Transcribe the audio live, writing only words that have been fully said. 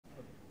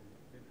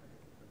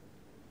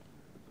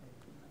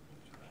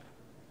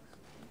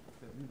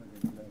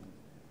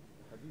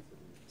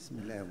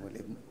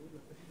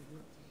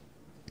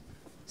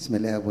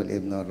بسم الله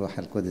والابن والروح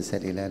القدس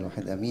الاله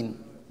الواحد امين.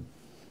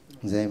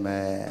 زي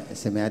ما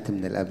سمعت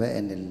من الاباء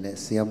ان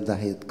الصيام ده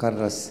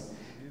هيتكرس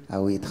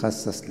او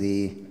يتخصص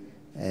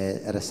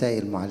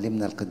لرسائل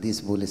معلمنا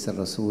القديس بولس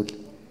الرسول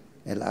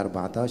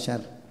ال14،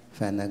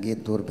 فانا جيت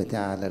الدور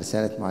بتاعي على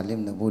رساله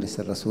معلمنا بولس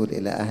الرسول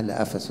الى اهل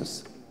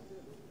افسس.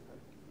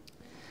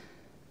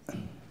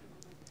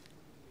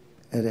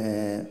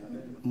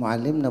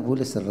 معلمنا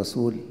بولس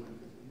الرسول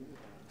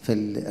في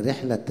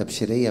الرحلة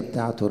التبشيرية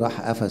بتاعته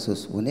راح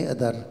أفسس،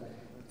 ونقدر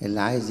اللي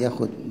عايز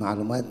ياخد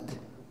معلومات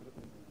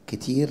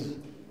كتير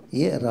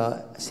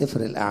يقرأ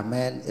سفر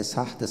الأعمال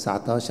إصحاح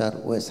 19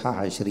 وإصحاح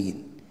 20.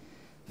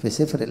 في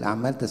سفر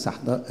الأعمال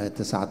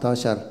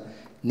 19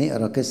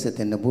 نقرأ قصة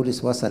إن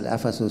بولس وصل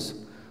أفسس،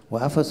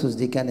 وأفسس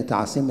دي كانت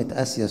عاصمة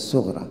آسيا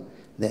الصغرى.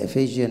 The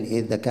Ephesian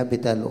is the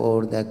capital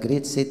or the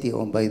great city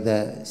on by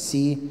the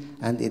sea,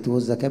 and it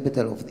was the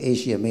capital of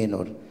Asia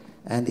Minor.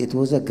 And it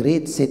was a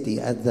great city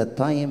at that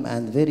time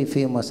and very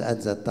famous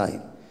at that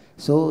time.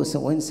 So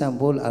when St.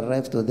 Paul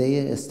arrived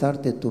there, he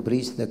started to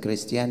preach the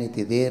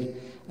Christianity there,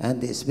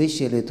 and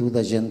especially to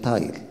the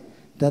Gentile.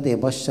 ابتدى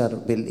يبشر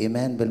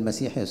بالإيمان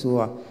بالمسيح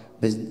يسوع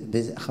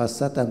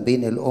خاصة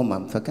بين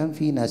الأمم. فكان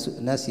في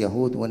ناس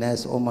يهود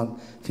وناس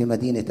في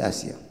مدينة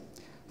آسيا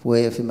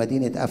وفي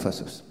مدينة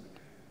أفسس.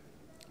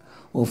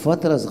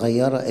 وفترة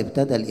صغيرة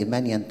ابتدى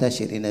الإيمان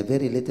ينتشر. In a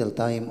very little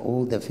time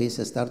all the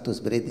faith started to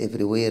spread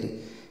everywhere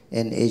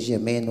in Asia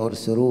Minor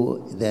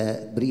through the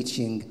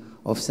preaching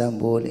of St.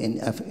 Paul in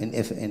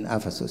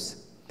Ephesus.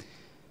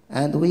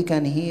 And we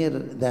can hear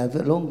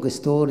the long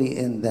story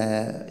in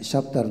the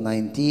chapter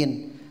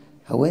 19,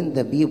 when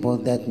the people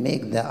that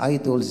make the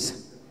idols,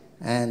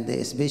 and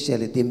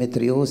especially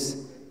Demetrius,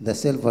 the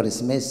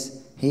silversmith,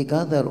 he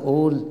gathered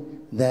all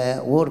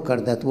the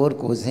workers that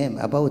work with him,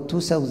 about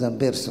 2,000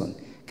 persons.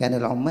 كان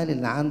العمال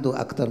اللي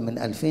عنده أكتر من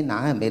 2000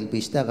 عامل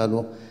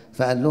بيشتغلوا،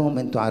 فقال لهم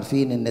انتوا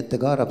عارفين ان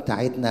التجارة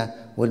بتاعتنا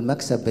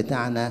والمكسب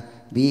بتاعنا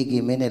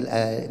بيجي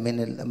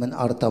من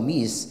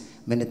أرطميس،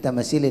 من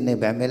التماثيل اللي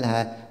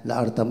بيعملها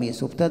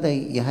لأرطميس.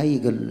 وابتدى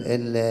يهيج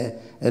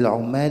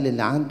العمال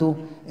اللي عنده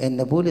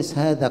ان بولس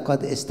هذا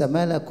قد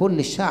استمال كل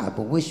الشعب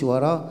ومش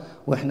وراه،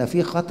 واحنا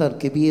في خطر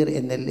كبير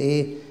ان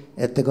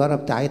التجارة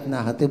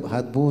بتاعتنا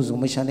هتبوظ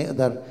ومش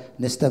هنقدر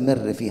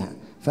نستمر فيها.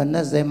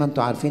 فالناس زي ما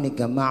انتوا عارفين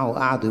اتجمعوا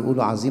وقعدوا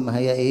يقولوا عظيمة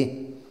هي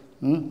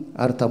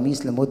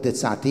أرطميس لمدة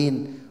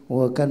ساعتين.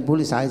 وكان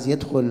بولس عايز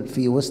يدخل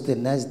في وسط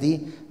الناس دي،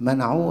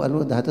 منعوه،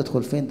 قالوا ده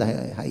هتدخل فين، ده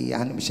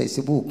يعني مش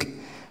هيسيبوك.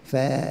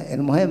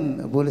 فالمهم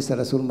بولس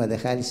الرسول ما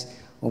دخلش،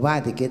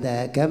 وبعد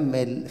كده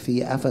كمل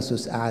في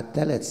أفسس، قعد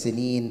 3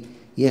 سنين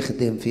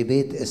يخدم في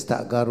بيت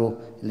استأجره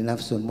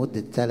لنفسه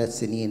لمدة 3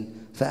 سنين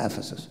في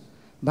أفسس.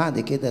 بعد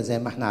كده زي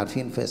ما احنا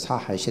عارفين في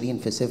إصحاح 20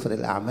 في سفر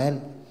الأعمال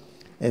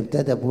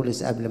ابتدى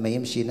بولس قبل ما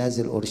يمشي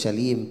نازل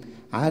أورشليم،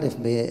 عارف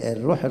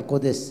بالروح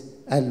القدس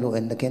قال له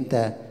انك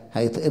انت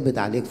هيتقبض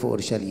عليك في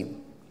أورشليم.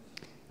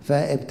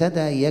 فابتدى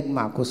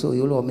يجمع كسوس،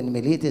 يقول له من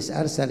ميليتس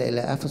أرسل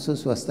إلى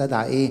أفسس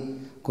واستدعى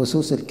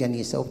كسوس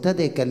الكنيسة،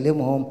 وابتدى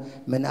يكلمهم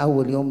من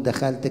أول يوم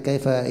دخلت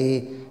كيف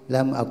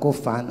لم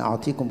أكف عن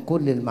أعطيكم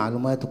كل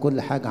المعلومات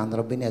وكل حاجة عن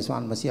ربنا يسوع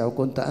المسيح،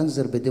 وكنت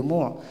أنظر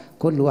بدموع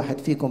كل واحد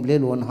فيكم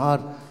ليل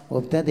ونهار.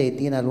 وابتدى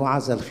يدينا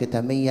الوعظة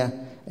الختامية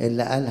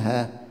اللي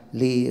قالها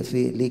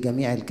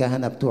لجميع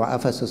الكهنة بتوع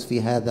أفسس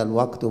في هذا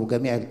الوقت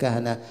وجميع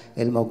الكهنة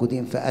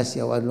الموجودين في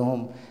آسيا، وقال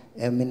لهم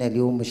من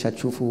اليوم مش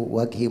هتشوفوا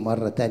وجهي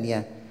مرة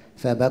تانية.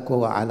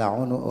 فبكوا على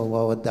عنق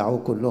وودعوه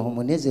كلهم،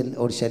 ونزل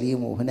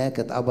أورشليم وهناك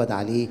اتقبض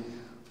عليه.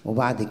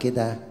 وبعد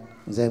كده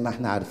زي ما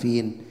احنا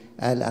عارفين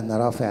قال أنا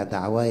رافع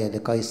دعوايا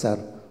لقيصر،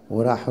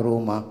 وراح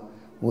روما،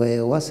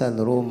 ووصل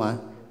روما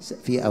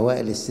في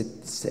أوائل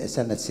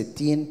سنة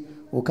 60.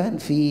 وكان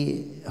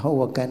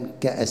هو كان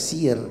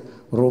كأسير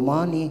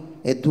روماني،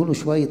 ادوله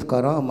شوية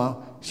كرامة،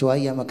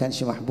 شوية ما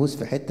كانش محبوس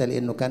في حتة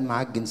لأنه كان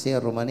معاه الجنسية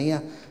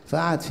الرومانية.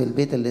 فقعد في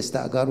البيت اللي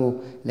استأجره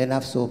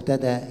لنفسه،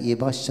 وابتدى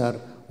يبشر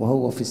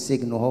وهو في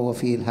السجن وهو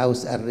في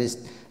الهاوس أرست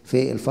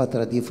في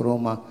الفترة دي في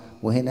روما.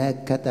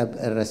 وهناك كتب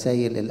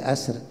الرسائل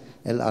الأسر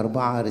ال4،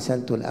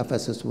 رسالته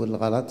لأفسس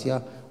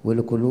والغلاطيا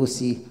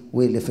ولكولوسي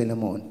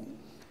ولفيلمون.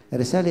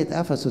 رسالة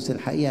أفسس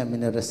الحقيقة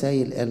من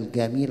الرسائل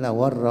الجميلة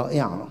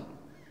والرائعة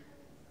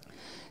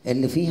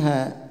اللي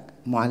فيها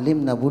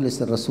معلمنا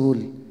بولس الرسول.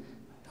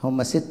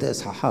 هم 6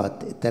 إصحاحات،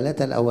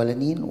 3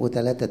 الأولانيين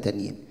و3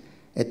 تانيين.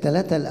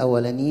 3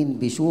 الأولانيين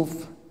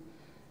بيشوف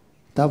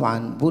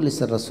طبعا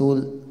بولس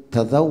الرسول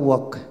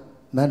تذوق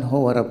من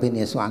هو ربنا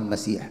يسوع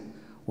المسيح،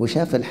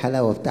 وشاف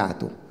الحلاوة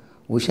بتاعته،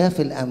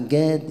 وشاف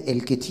الأمجاد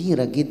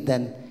الكتيرة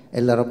جدا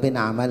اللي ربنا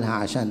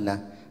عملها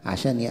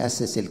عشان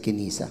يأسس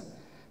الكنيسة.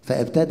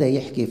 فابتدى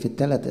يحكي في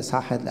ال3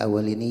 إصحاحات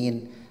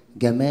الأولانيين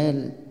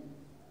جمال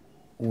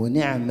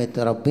ونعمة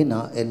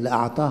ربنا اللي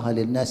أعطاها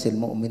للناس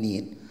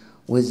المؤمنين،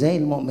 وإزاي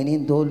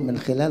المؤمنين دول من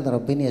خلال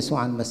ربنا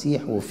يسوع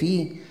المسيح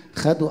وفيه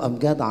خدوا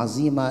أمجاد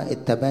عظيمة،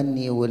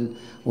 التبني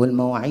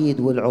والمواعيد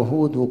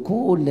والعهود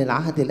وكل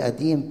العهد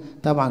القديم.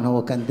 طبعا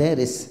هو كان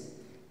دارس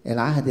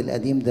العهد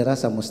القديم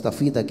دراسة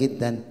مستفيضة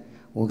جدا،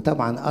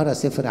 وطبعا قرأ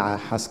سفر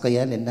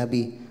حسقيال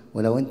النبي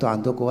ولو انتوا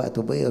عندكم وقت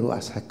بقروا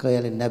حكاية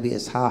للنبي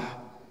إصحاح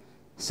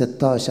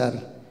 16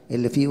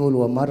 اللي فيه يقول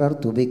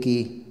ومررت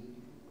بك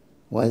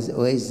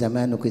وإذ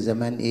زمانك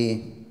زمان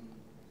إيه؟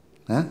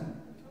 ها؟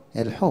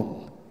 الحب.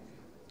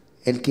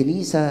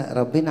 الكنيسة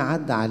ربنا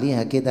عدى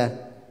عليها كده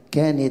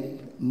كانت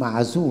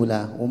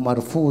معزولة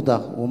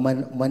ومرفوضة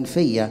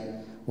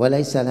ومنفية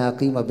وليس لها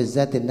قيمة،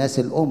 بالذات الناس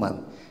الأمم.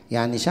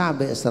 يعني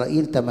شعب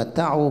إسرائيل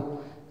تمتعوا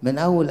من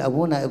أول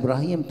أبونا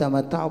إبراهيم،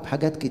 تمتعوا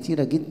بحاجات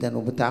كتيرة جدا،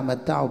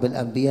 وتمتعوا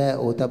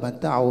بالأنبياء،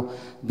 وتمتعوا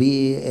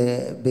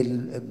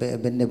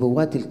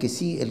بالنبوات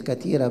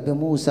الكثيرة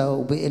بموسى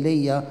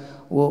وبإيليا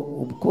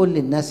وبكل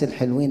الناس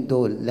الحلوين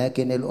دول.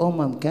 لكن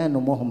الأمم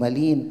كانوا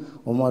مهملين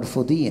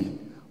ومرفوضين،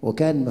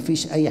 وكان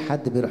مفيش أي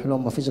حد بيروح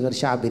لهم، مفيش غير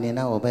شعب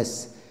نينوى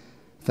بس.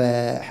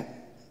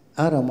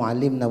 فأرى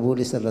معلمنا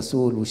بولس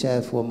الرسول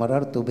وشاف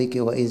ومررت بك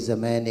وإذ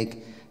زمانك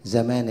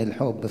زمان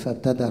الحب،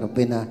 فابتدى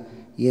ربنا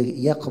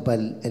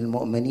يقبل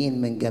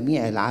المؤمنين من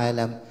جميع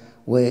العالم،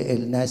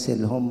 والناس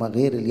اللي هم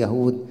غير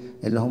اليهود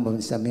اللي هم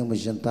بنسميهم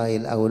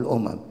الجنطايل أو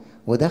الأمم،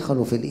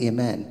 ودخلوا في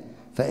الإيمان،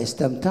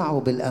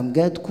 فاستمتعوا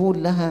بالأمجاد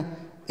كلها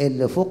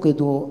اللي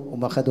فقدوا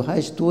وما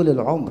خدوهاش طول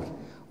العمر،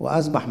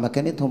 وأصبح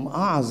مكانتهم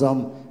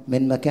أعظم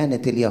من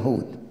مكانة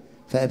اليهود.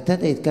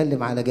 فابتدى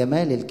يتكلم على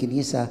جمال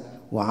الكنيسة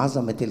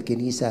وعظمة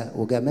الكنيسة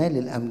وجمال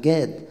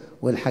الأمجاد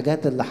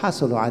والحاجات اللي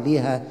حصلوا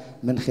عليها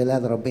من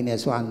خلال ربنا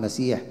يسوع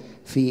المسيح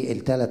في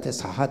الثلاث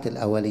إصحاحات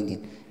الأولين.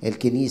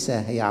 الكنيسة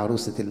هي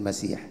عروسة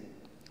المسيح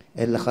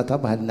اللي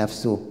خطبها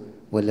لنفسه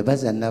واللي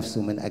بذل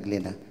نفسه من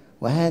أجلنا،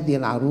 وهذه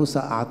العروسة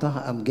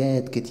أعطاها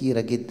أمجاد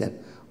كتيرة جدا،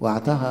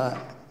 وأعطاها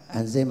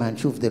زي ما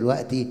هنشوف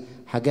دلوقتي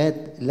حاجات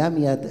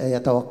لم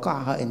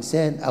يتوقعها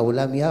إنسان أو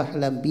لم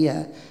يحلم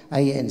بها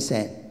أي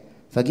إنسان.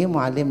 فجي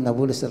معلمنا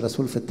بولس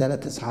الرسول في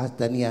الثلاث إصحاحات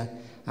التانية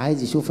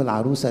عايز يشوف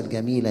العروسة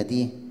الجميلة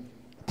دي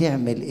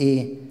تعمل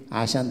إيه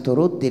عشان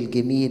ترد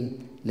الجميل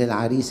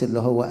للعريس اللي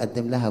هو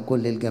قدم لها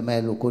كل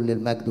الجمال وكل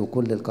المجد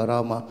وكل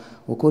الكرامة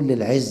وكل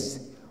العز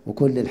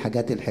وكل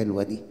الحاجات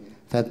الحلوة دي.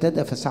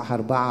 فابتدى في إصحاح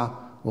 4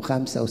 و5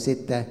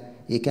 و6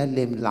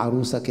 يكلم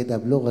العروسة كده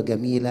بلغة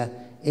جميلة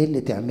إيه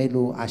اللي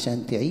تعمله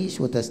عشان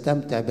تعيش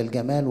وتستمتع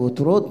بالجمال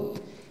وترد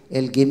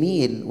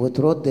الجميل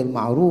وترد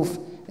المعروف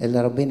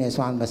اللي ربنا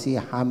يسوع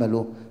المسيح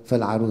عمله في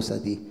العروسة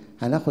دي.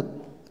 هناخد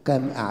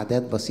كم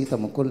أعداد بسيطة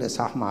من كل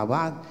إصحاح مع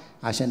بعض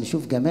عشان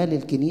نشوف جمال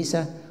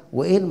الكنيسة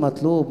وإيه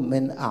المطلوب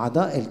من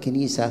أعضاء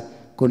الكنيسة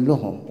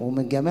كلهم.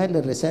 ومن جمال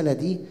الرسالة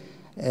دي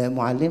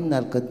معلمنا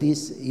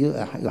القديس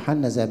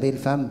يوحنا ذهبي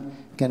الفم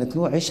كانت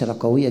له عشرة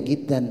قوية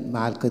جدا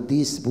مع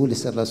القديس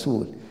بولس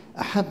الرسول،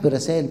 أحب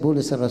رسائل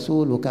بولس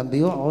الرسول وكان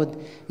بيقعد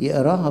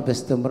يقراها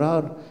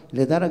باستمرار،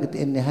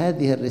 لدرجة إن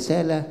هذه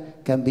الرسالة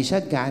كان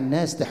بيشجع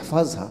الناس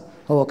تحفظها.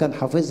 هو كان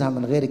حافظها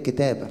من غير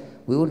الكتابة،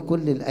 ويقول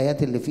كل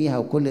الآيات اللي فيها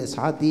وكل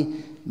الإصحاحات دي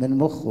من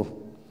مخه.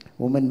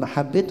 ومن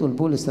محبته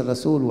لبولس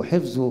الرسول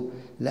وحفظه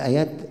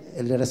لآيات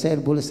رسائل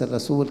بولس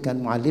الرسول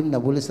كان معلمنا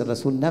بولس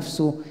الرسول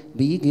نفسه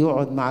بيجي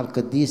يقعد مع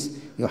القديس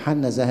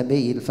يوحنا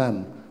ذهبي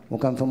الفم.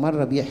 وكان في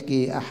مرة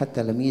بيحكي أحد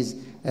تلاميذ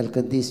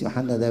القديس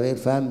يوحنا ذهبي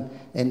الفم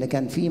إن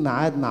كان في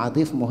ميعاد مع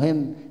ضيف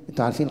مهم.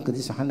 أنتوا عارفين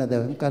القديس يوحنا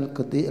ذهبي الفم كان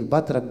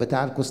البطرك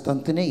بتاع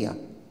القسطنطينية،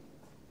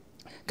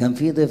 كان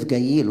في ضيف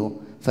جاي له،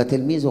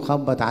 فتلميذه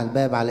خبط على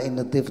الباب على إن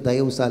الضيف ده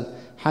يوصل،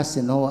 حس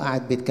إن هو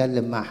قاعد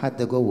بيتكلم مع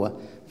حد جوه،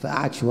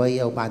 فقعد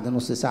شوية وبعد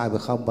نص ساعة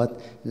بيخبط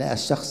لقى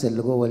الشخص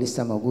اللي جوه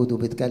لسه موجود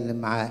وبيتكلم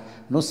معاه.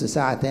 نص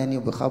ساعة تاني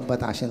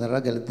وبيخبط عشان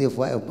الراجل الضيف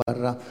واقف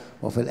بره.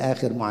 وفي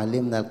الآخر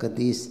معلمنا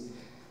القديس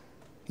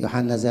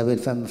يوحنا ذهبي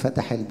الفم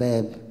فتح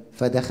الباب،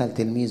 فدخل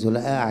تلميذه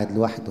لقى قاعد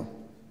لوحده،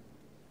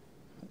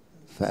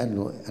 فقال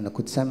له أنا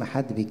كنت سامع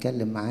حد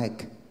بيتكلم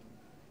معاك.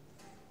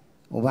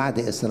 وبعد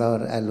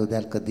إصرار قال له ده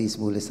القديس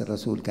بولس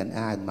الرسول كان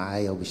قاعد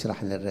معايا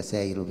وبيشرح لي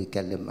الرسائل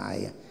وبيتكلم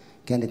معايا.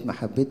 كانت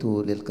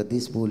محبته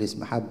للقديس بولس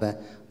محبة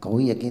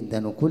قوية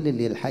جدا. وكل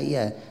اللي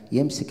الحقيقة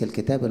يمسك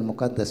الكتاب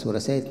المقدس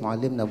ورسائل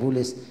معلمنا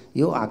بولس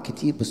يقع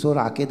كتير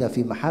بسرعة كده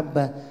في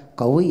محبة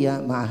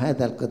قوية مع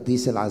هذا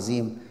القديس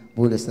العظيم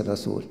بولس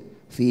الرسول.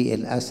 في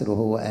الأسر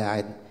وهو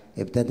قاعد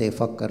ابتدى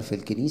يفكر في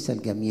الكنيسة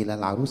الجميلة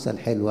العروسة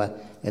الحلوة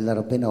اللي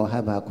ربنا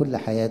وهبها كل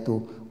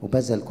حياته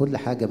وبذل كل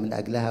حاجة من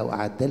أجلها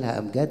وأعد لها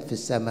أمجاد في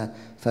السماء.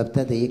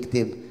 فابتدى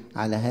يكتب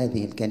على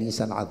هذه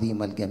الكنيسة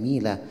العظيمة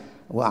الجميلة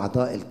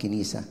وأعضاء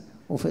الكنيسة.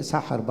 وفي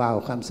إصحاح 4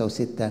 و5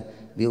 و6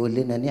 بيقول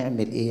لنا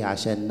نعمل إيه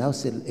عشان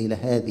نوصل إلى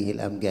هذه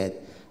الأمجاد.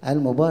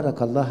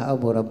 المبارك الله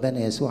أبو ربنا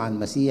يسوع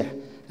المسيح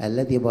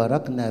الذي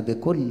باركنا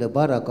بكل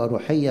بركة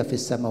روحية في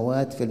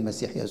السماوات في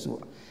المسيح يسوع.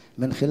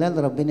 من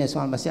خلال ربنا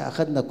يسوع المسيح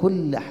أخذنا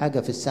كل حاجة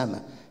في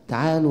السماء.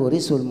 تعالوا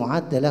رثوا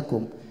المعد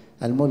لكم،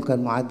 الملك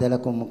المعد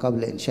لكم من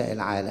قبل إنشاء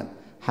العالم.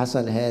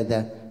 حصل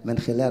هذا من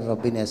خلال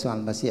ربنا يسوع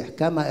المسيح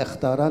كما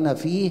اختارنا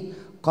فيه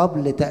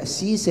قبل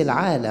تأسيس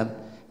العالم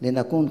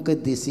لنكون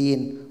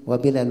قديسين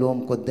وبلا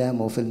لوم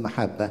قدامه في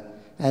المحبة.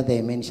 هذا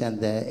يمنشن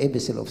the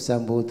epistle of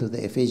St. Paul to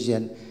the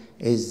Ephesians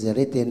is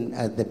written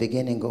at the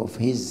beginning of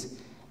his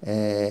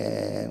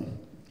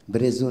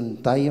prison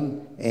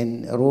time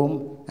in Rome,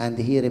 and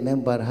he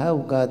remember how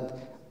God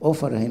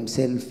offered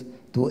himself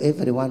to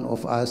every one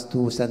of us,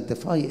 to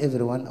sanctify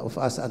every one of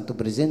us, and to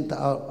present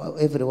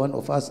every one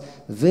of us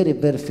very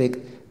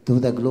perfect to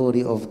the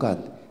glory of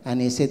God. And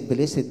he said,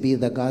 blessed be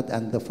the God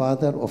and the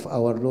Father of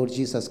our Lord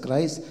Jesus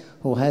Christ,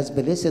 who has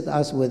blessed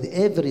us with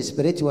every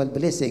spiritual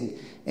blessing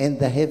in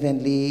the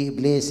heavenly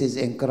places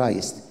in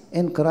Christ.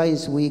 In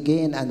Christ we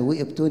gain and we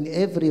obtain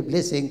every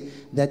blessing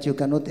that you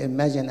cannot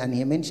imagine. And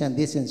he mentioned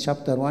this in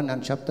chapter 1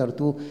 and chapter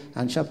 2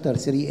 and chapter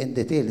 3 in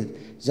detail.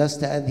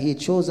 Just as he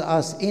chose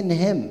us in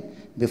him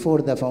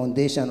before the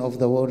foundation of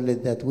the world,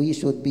 that we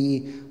should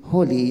be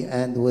holy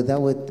and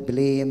without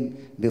blame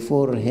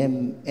before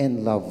him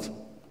in love.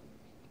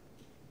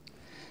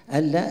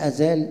 قال لا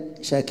أزال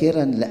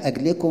شاكرا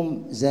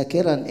لأجلكم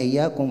ذاكرا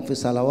إياكم في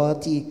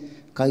صلواتي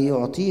كي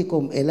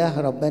يعطيكم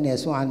إله ربنا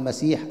يسوع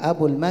المسيح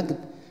أبو المجد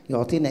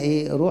يعطينا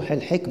إيه؟ روح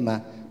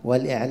الحكمة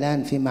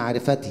والإعلان في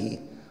معرفته،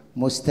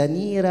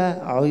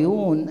 مستنيرة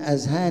عيون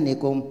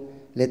أذهانكم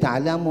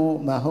لتعلموا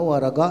ما هو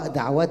رجاء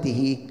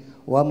دعوته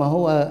وما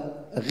هو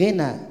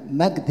غنى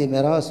مجد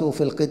ميراثه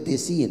في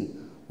القديسين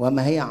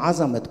وما هي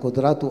عظمة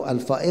قدرته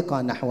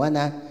الفائقة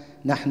نحونا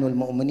نحن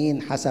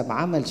المؤمنين حسب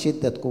عمل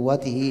شدة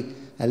قوته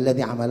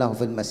الذي عمله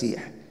في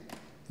المسيح.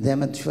 زي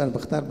ما انتم شوفوا انا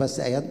بختار بس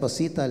ايات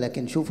بسيطه،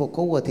 لكن شوفوا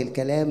قوه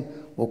الكلام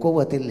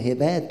وقوه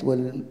الهبات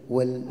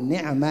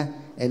والنعمه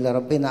اللي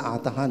ربنا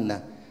اعطاها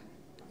لنا.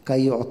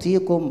 كي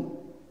يعطيكم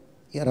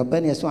يا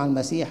ربنا يسوع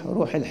المسيح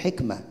روح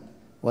الحكمه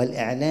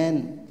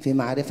والاعلان في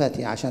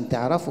معرفته، عشان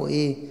تعرفوا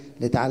ايه؟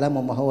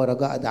 لتعلموا ما هو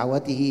رجاء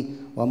دعوته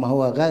وما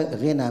هو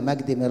غنى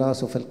مجد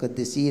ميراثه في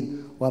القديسين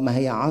وما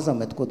هي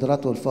عظمه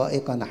قدرته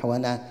الفائقه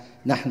نحونا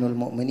نحن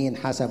المؤمنين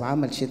حسب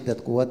عمل شدة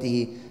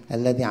قوته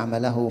الذي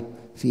عمله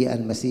في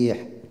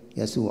المسيح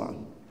يسوع.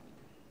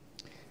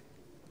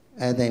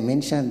 As I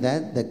mentioned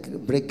that the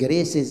great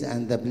graces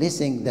and the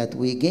blessing that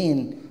we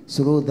gain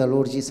through the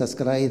Lord Jesus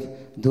Christ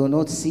do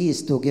not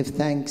cease to give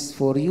thanks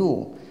for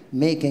you,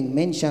 making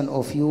mention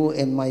of you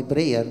in my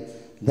prayer,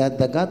 that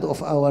the God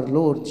of our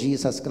Lord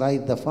Jesus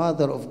Christ, the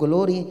Father of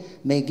glory,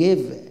 may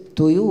give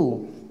to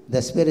you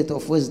the spirit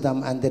of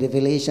wisdom and the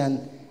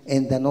revelation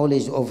in the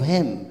knowledge of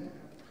him,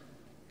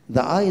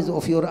 the eyes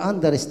of your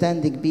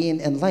understanding being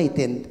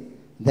enlightened,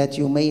 that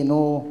you may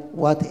know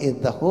what is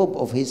the hope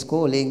of his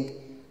calling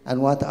and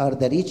what are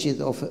the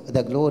riches of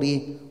the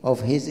glory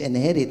of his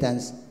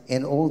inheritance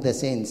in all the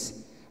saints,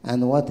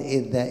 and what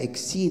is the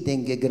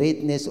exceeding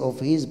greatness of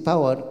his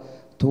power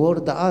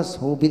toward us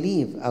who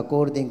believe,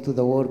 according to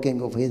the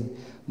working of his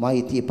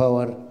mighty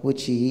power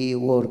which he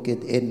worked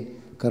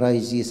in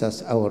Christ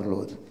Jesus our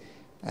Lord.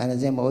 أنا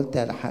زي ما قلت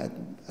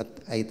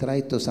I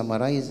tried to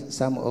summarize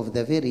some of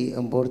the very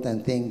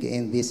important things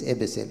in this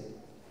episode.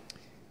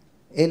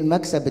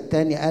 المكسب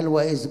الثاني قال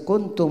وإذ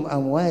كنتم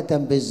أمواتا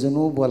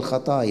بالذنوب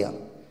والخطايا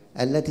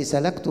التي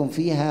سلكتم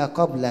فيها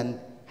قبلا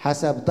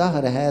حسب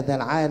ظهر هذا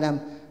العالم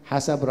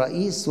حسب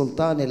رئيس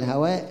سلطان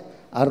الهواء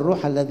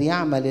الروح الذي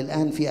يعمل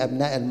الآن في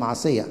أبناء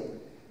المعصية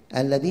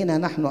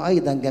الذين نحن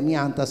أيضا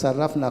جميعا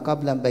تصرفنا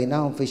قبلا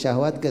بينهم في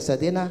شهوات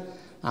جسدنا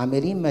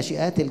عاملين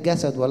مشيئات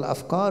الجسد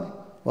والأفكار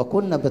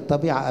وكنا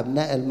بالطبيعة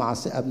أبناء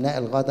المعصية أبناء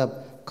الغضب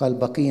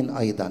كالباقين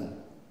أيضا.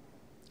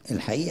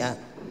 الحقيقة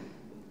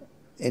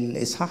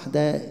الإصحاح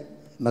ده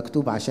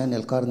مكتوب عشان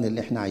القرن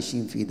اللي احنا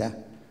عايشين فيه ده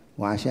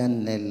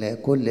وعشان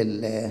كل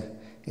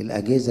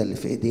الأجهزة اللي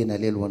في إيدينا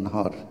ليل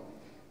ونهار.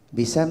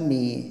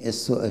 بيسمي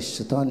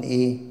الشيطان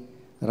إيه؟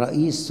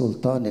 رئيس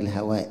سلطان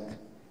الهواء,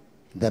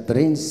 the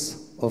prince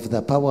of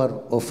the power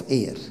of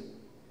air.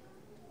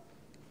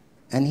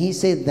 And he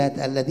said that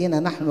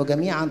الذين نحن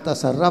جميعا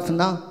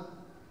تصرفنا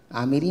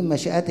عاملين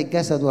مشيئات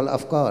الجسد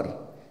والأفكار.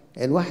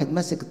 الواحد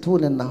ماسك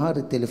طول النهار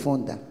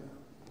التليفون ده.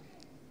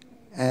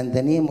 And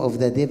the name of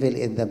the devil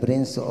is the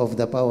prince of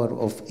the power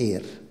of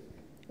air.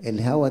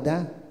 الهوا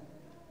ده,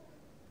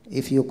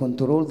 if you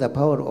control the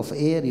power of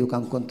air, you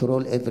can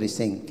control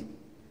everything.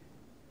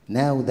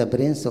 Now the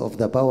prince of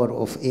the power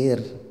of air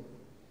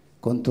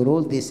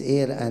controlled this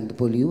air and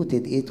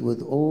polluted it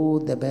with all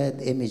the bad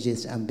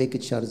images and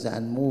pictures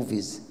and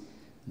movies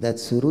that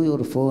through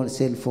your phone,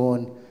 cell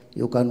phone,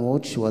 you can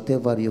watch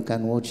whatever you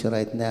can watch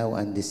right now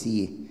and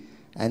see.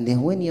 And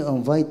when you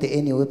invite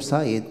any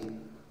website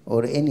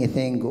or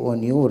anything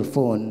on your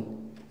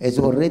phone, it's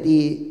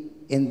already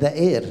in the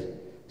air.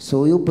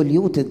 So you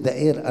polluted the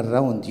air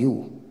around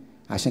you.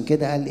 عشان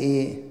كده قال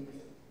ايه؟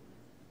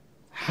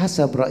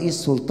 حسب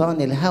رئيس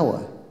سلطان الهوى.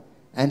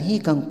 And he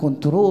can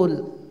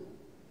control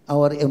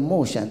our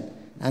emotion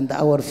and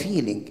our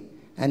feeling.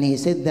 And he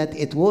said that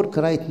it works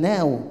right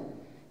now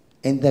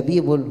in the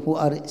people who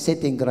are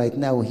sitting right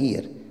now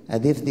here.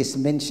 As if this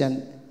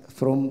mentioned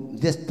from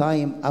this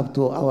time up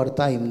to our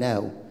time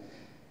now.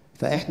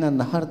 فإحنا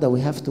النهاردة we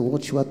have to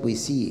watch what we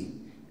see.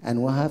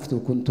 And we have to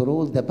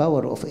control the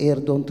power of air.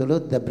 Don't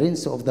let the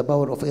prince of the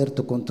power of air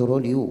to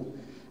control you.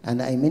 And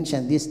I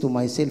mention this to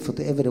myself,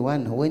 to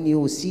everyone. When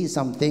you see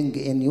something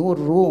in your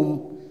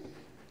room,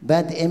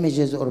 bad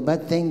images or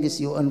bad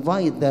things, you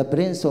invite the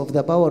prince of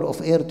the power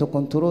of air to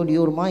control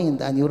your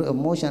mind and your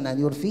emotion and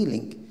your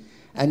feeling.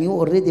 And you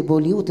already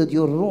polluted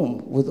your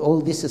room with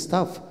all this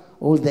stuff.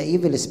 all the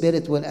evil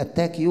spirit will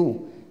attack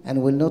you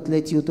and will not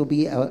let you to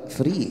be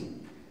free.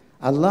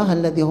 الله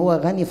الذي هو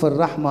غني في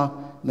الرحمة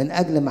من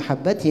أجل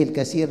محبته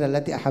الكثيرة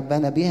التي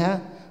أحبنا بها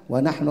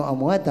ونحن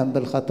أمواتا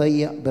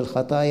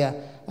بالخطايا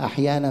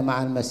أحيانا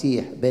مع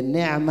المسيح،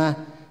 بالنعمة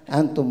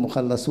أنتم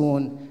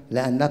مخلصون،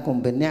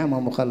 لأنكم بالنعمة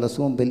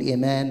مخلصون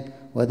بالإيمان،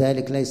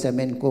 وذلك ليس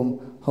منكم،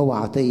 هو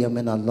عطية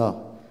من الله.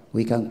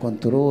 We can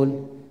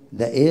control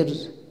the air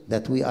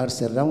that we are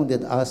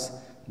surrounded us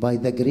by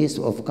the grace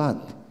of God.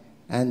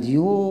 And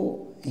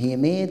you he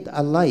made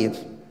alive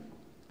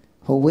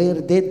who were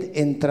dead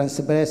in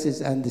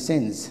trespasses and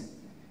sins,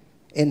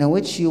 in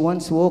which you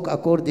once walked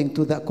according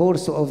to the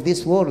course of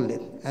this world,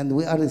 and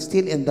we are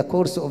still in the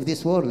course of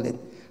this world,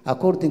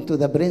 according to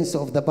the prince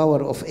of the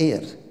power of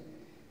air,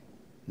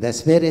 the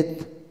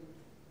spirit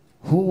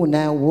who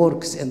now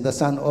works in the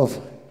son of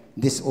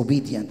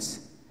disobedience.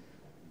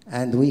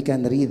 And we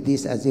can read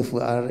this as if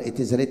it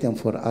is written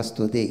for us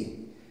today.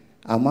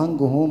 Among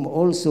whom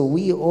also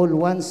we all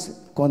once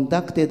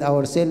conducted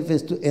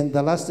ourselves in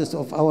the lusts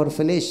of our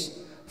flesh,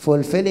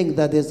 fulfilling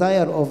the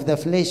desire of the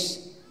flesh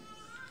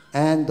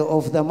and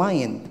of the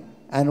mind,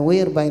 and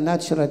were by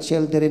natural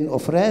children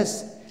of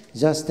wrath,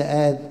 just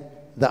as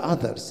the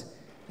others.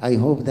 I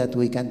hope that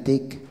we can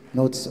take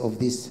notes of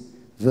these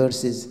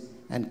verses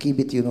and keep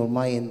it in your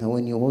mind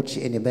when you watch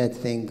any bad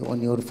thing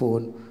on your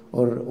phone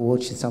or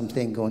watch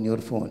something on your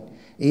phone.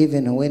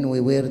 Even when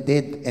we were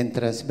dead in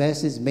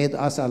trespasses, made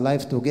us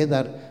alive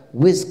together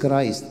with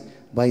Christ.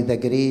 By the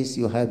grace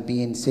you have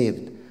been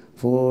saved.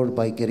 For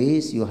by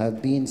grace you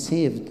have been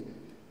saved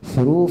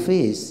through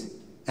faith,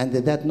 and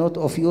that not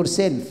of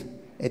yourself,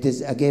 it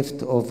is a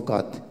gift of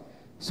God.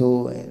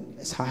 So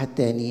الإصحاح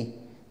الثاني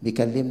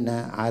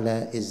بيكلمنا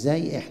على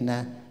ازاي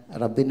احنا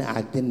ربنا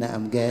أعد لنا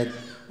أمجاد.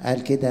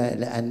 قال كده: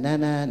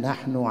 لأننا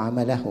نحن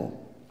عمله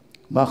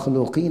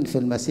مخلوقين في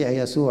المسيح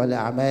يسوع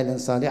لأعمال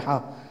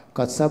صالحة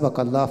قد سبق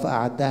الله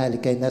فأعدها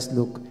لكي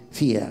نسلك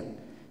فيها.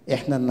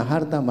 احنا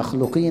النهارده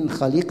مخلوقين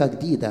خليقة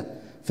جديدة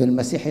في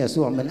المسيح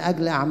يسوع من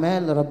أجل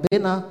أعمال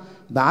ربنا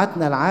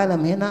بعتنا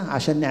العالم هنا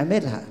عشان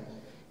نعملها.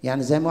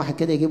 يعني زي ما واحد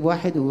كده يجيب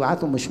واحد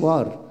ويبعته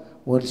مشوار،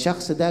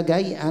 والشخص ده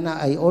جاي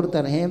أنا I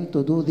order him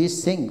to do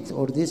this thing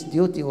or this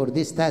duty or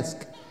this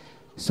task.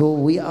 So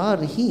we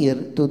are here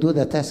to do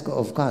the task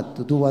of God,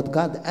 to do what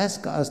God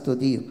asks us to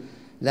do.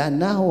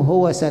 لأنه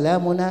هو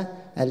سلامنا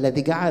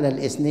الذي جعل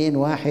الاثنين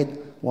واحد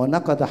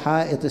ونقض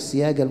حائط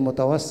السياج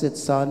المتوسط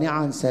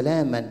صانعا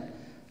سلاما،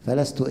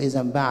 فلست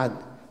إذن بعد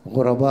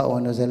غرباء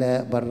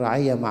ونزلاء بل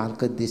رعية مع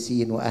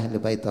القديسين وأهل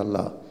بيت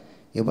الله.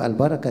 يبقى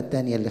البركة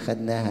الثانية اللي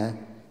خدناها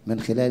من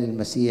خلال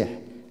المسيح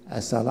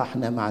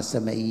صالحنا مع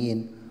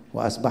السمائيين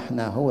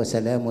وأصبحنا هو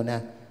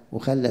سلامنا،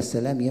 وخلى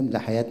السلام يملى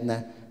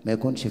حياتنا، ما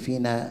يكونش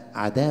فينا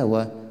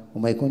عداوة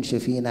وما يكونش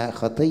فينا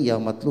خطية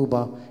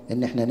مطلوبة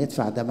إن احنا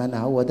ندفع ثمنها،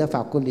 هو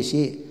دفع كل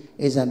شيء.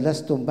 إذا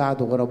لستم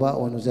بعد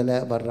غرباء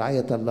ونزلاء بل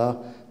رعية الله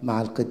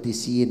مع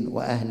القديسين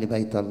وأهل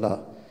بيت الله.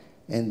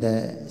 In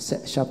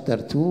the chapter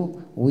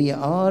 2, we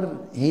are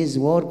his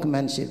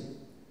workmanship,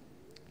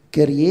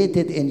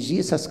 created in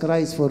Jesus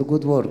Christ for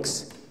good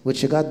works,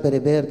 which God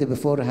prepared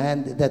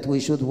beforehand that we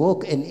should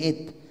walk in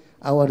it.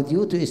 Our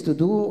duty is to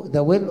do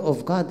the will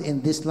of God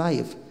in this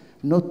life,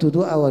 not to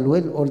do our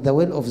will or the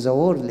will of the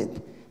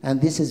world.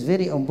 And this is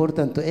very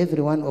important to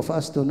every one of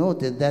us to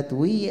note that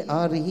we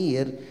are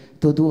here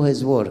to do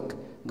his work.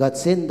 God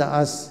sent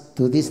us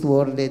to this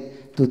world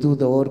to do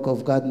the work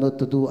of God, not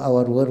to do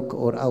our work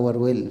or our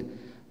will.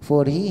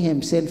 For he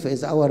himself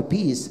is our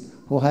peace,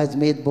 who has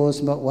made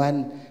both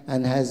one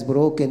and has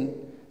broken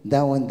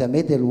down the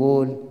middle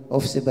wall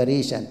of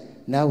separation.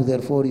 Now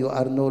therefore you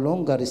are no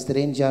longer a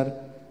stranger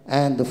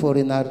and a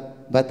foreigner,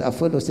 but a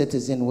fellow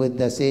citizen with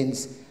the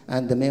saints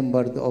and a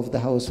member of the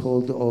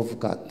household of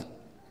God.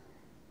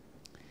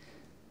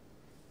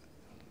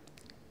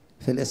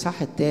 في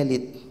الإصحاح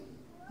الثالث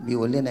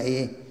بيقول لنا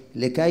إيه؟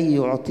 لكي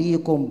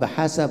يعطيكم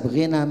بحسب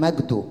غنى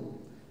مجده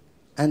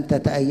أن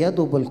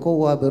تتأيدوا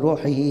بالقوة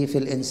بروحه في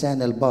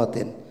الإنسان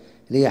الباطن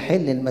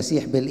ليحل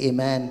المسيح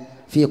بالإيمان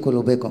في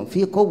قلوبكم.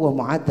 في قوة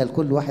معدة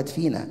لكل واحد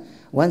فينا،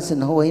 وانس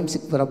إن هو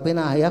يمسك في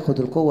ربنا هياخد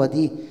القوة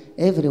دي.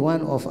 Every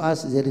one of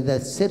us there is a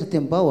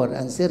certain power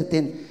and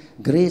certain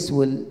grace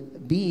will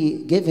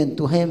be given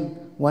to him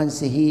once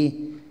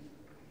he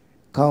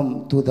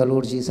come to the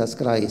Lord Jesus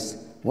Christ.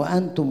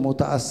 وأنتم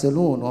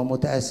متأصلون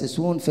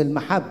ومتأسسون في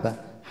المحبة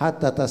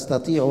حتى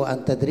تستطيعوا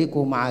أن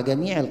تدركوا مع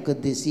جميع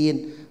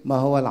القديسين ما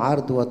هو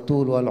العرض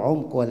والطول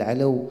والعمق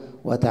والعلو،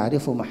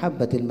 وتعرفوا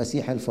محبة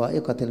المسيح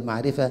الفائقة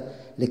المعرفة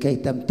لكي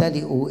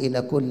تمتلئوا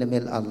إلى كل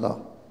ملء الله.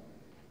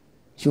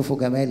 شوفوا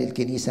جمال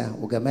الكنيسة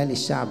وجمال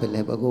الشعب اللي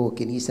هيبقى جوه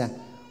الكنيسة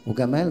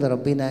وجمال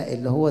ربنا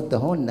اللي هو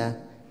ادهولنا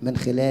من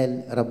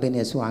خلال ربنا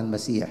يسوع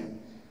المسيح.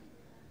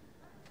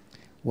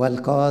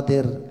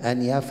 والقادر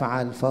أن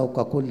يفعل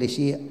فوق كل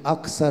شيء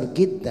أكثر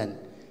جدا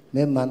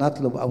مما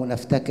نطلب أو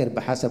نفتكر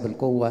بحسب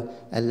القوة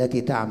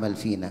التي تعمل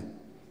فينا.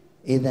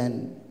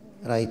 إذن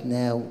right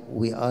now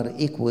we are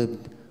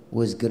equipped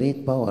with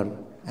great power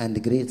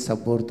and great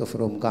support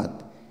from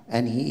God,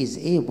 and he is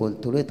able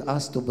to let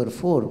us to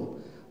perform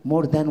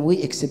more than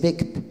we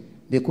expect,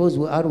 because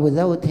we are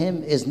without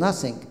him is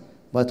nothing,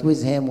 but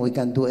with him we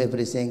can do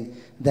everything.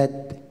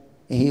 That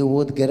he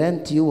would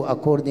grant you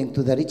according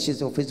to the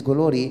riches of his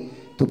glory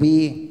to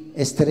be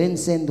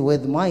strengthened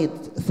with might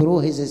through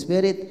his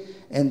spirit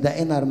in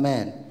the inner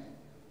man,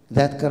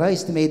 that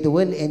Christ may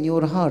dwell in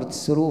your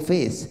hearts through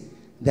faith,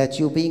 that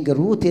you being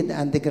rooted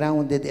and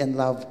grounded in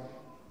love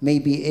may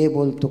be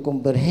able to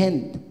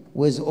comprehend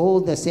with all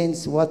the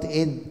saints what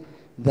is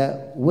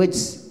the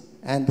width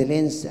and the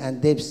length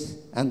and depth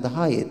and the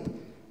height,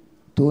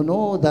 to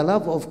know the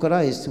love of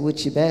Christ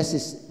which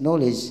passes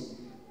knowledge,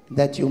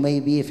 that you may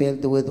be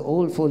filled with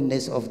all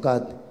fullness of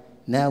God.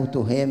 Now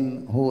to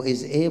him who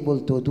is able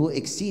to do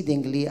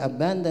exceedingly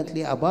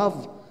abundantly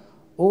above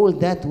all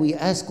that we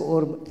ask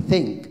or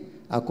think,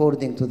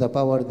 according to the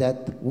power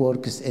that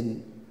works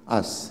in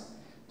us.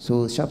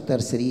 So chapter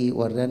 3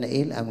 ورانا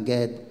ايه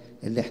الامجاد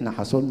اللي احنا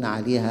حصلنا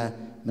عليها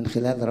من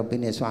خلال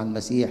ربنا يسوع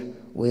المسيح،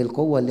 وايه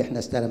القوه اللي احنا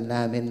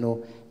استلمناها منه.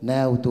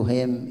 Now to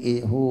him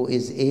who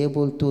is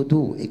able to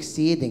do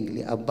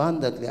exceedingly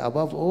abundantly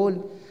above all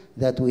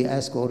that we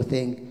ask or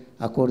think,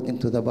 according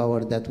to the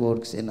power that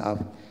works in us.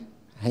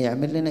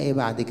 هيعمل لنا ايه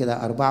بعد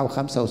كده؟ 4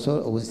 و5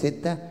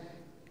 و6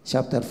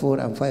 chapter 4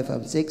 and 5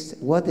 and 6.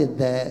 What is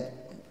the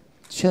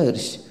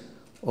church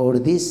or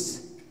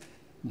this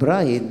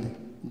bride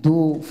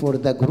do for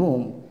the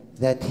groom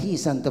that he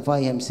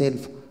sanctify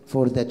himself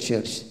for the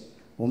church.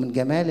 ومن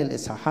جمال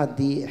الإصحاحات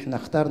دي احنا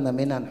اخترنا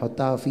منها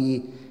نحطها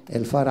في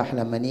الفرح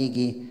لما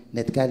نيجي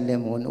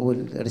نتكلم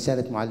ونقول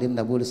رسالة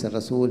معلمنا بولس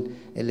الرسول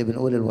اللي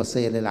بنقول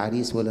الوصية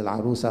للعريس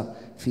وللعروسة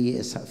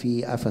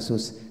في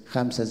أفسس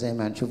 5 زي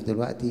ما هنشوف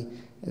دلوقتي.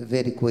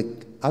 very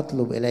quick.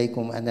 أطلب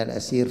إليكم أنا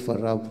الأسير في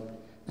الرب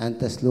أن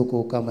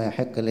تسلكوا كما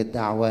يحق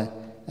للدعوة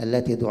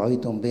التي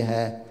دعيتم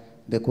بها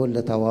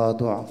بكل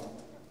تواضع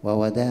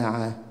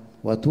ووداعة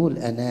وطول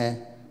أناة،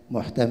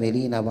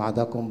 محتملين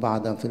بعضكم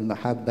بعضا في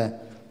المحبة،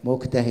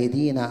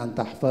 مجتهدين أن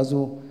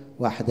تحفظوا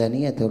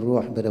وحدانية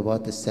الروح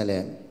برباط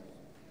السلام.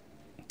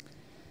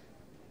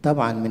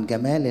 طبعا من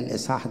جمال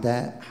الإصحاح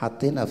ده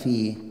حطينا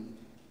فيه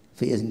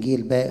في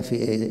إنجيل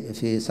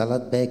في صلاة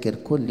باكر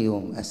كل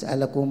يوم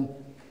أسألكم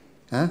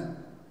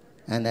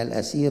أنا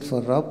الأسير في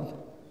الرب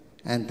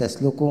أن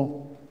تسلكوا.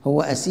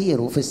 هو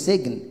أسير وفي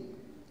السجن،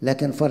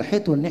 لكن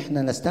فرحته إن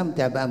إحنا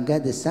نستمتع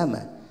بأمجاد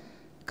السماء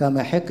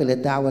كما يحق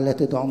للدعوة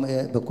التي تدعم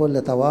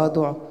بكل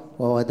تواضع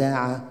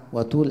ووداعة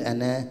وطول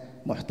أناة،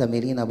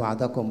 محتملين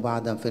بعضكم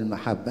بعضا في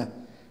المحبة.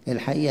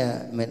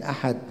 الحقيقة من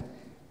أحد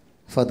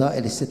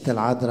فضائل الست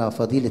العذراء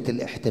فضيلة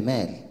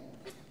الاحتمال.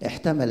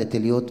 احتملت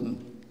اليتم،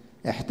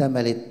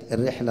 احتملت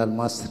الرحلة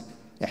لمصر،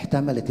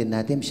 احتملت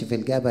إنها تمشي في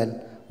الجبل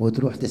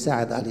وتروح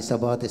تساعد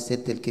أليصابات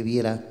الست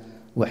الكبيرة،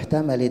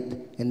 واحتملت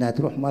إنها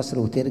تروح مصر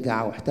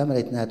وترجع،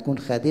 واحتملت إنها تكون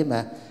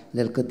خادمة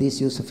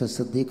للقديس يوسف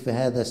الصديق في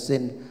هذا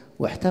السن،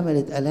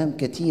 واحتملت آلام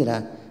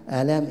كثيرة،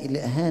 آلام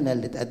الإهانة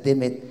اللي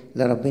اتقدمت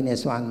لربنا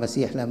يسوع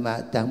المسيح لما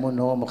اتهموه إن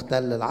هو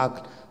مختل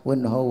العقل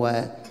وإن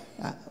هو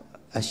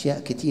أشياء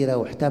كثيرة،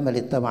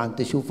 واحتملت طبعا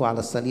تشوفه على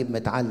الصليب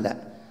متعلق،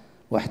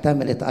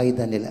 واحتملت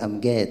أيضا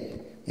الأمجاد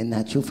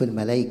إنها تشوف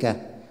الملائكة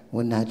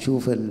وإنها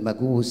تشوف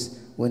المجوس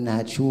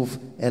وإنها تشوف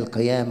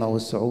القيامة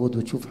والصعود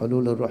وتشوف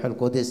حلول الروح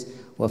القدس.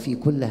 وفي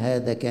كل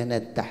هذا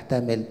كانت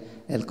تحتمل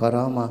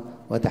الكرامة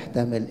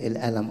وتحتمل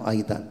الألم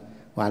أيضا.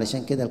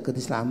 وعلشان كده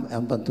القديس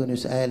الأنبا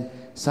أنطونيوس قال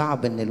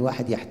صعب إن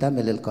الواحد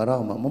يحتمل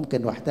الكرامة،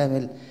 ممكن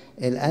يحتمل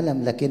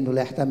الألم لكنه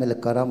لا يحتمل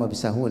الكرامة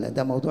بسهولة.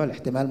 ده موضوع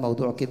الاحتمال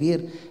موضوع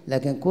كبير،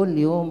 لكن كل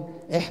يوم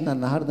إحنا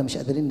النهاردة مش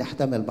قادرين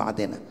نحتمل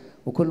بعضنا،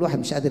 وكل واحد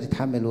مش قادر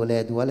يتحمل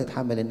ولاده ولا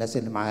يتحمل الناس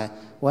اللي معاه،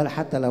 ولا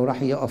حتى لو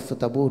راح يقف في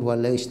طابور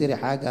ولا يشتري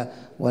حاجة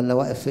ولا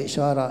واقف في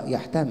إشارة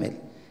يحتمل.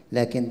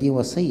 لكن دي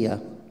وصية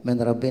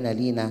من ربنا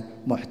لينا،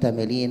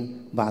 محتملين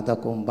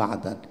بعضكم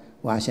بعضا.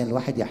 وعشان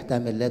الواحد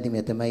يحتمل لازم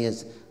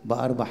يتميز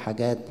بأربع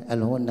حاجات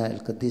قالهن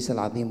القديس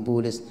العظيم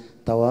بولس: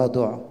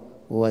 تواضع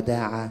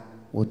ووداعة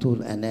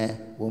وطول أناة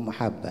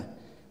ومحبة.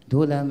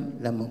 دول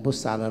لما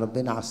نبص على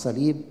ربنا على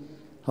الصليب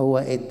هو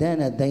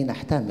ادانا ازاي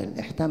نحتمل،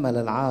 احتمل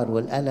العار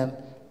والألم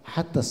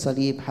حتى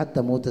الصليب،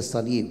 حتى موت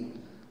الصليب،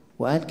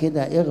 وقال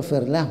كده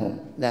اغفر لهم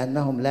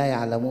لأنهم لا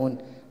يعلمون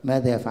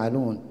ماذا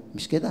يفعلون.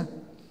 مش كده؟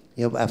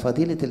 يبقى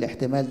فضيلة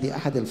الاحتمال دي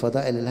أحد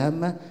الفضائل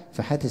الهامة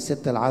في حياة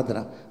الست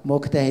العذراء.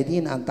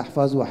 مجتهدين أن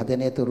تحفظوا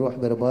وحدانية الروح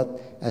برباط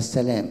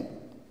السلام،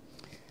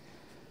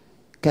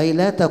 كي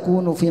لا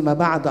تكونوا فيما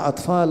بعد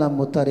أطفالا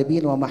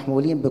مضطربين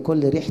ومحمولين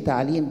بكل ريح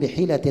تعليم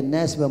بحيلة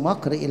الناس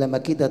بمكر إلى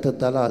مكيدة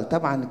الضلال.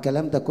 طبعا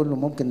الكلام ده كله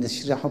ممكن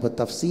نشرحه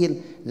بالتفصيل،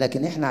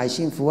 لكن احنا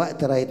عايشين في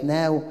وقت رايت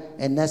ناو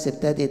الناس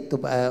ابتدت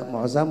تبقى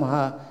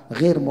معظمها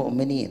غير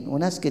مؤمنين،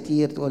 وناس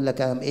كتير تقول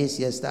لك I'm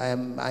atheist,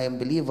 I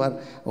am believer,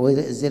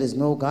 there is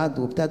no God،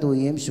 وابتدوا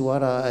يمشوا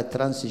ورا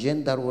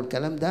الترانسجندر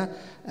والكلام ده.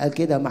 قال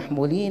كده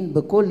محمولين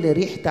بكل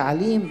ريح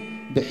تعليم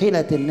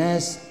بحيلة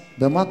الناس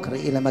بمكر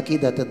إلى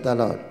مكيدة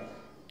الضلال.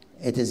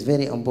 It is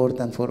very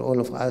important for all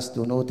of us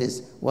to notice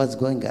what's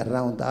going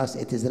around us.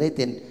 It is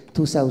written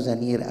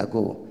 2,000 years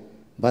ago,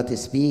 but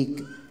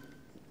speak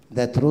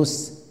the truth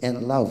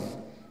in love.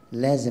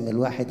 لازم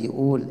الواحد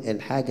يقول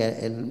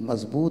الحاجة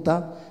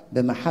المظبوطة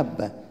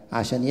بمحبة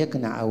عشان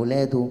يقنع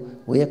أولاده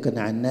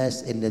ويقنع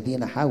الناس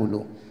الذين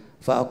حوله.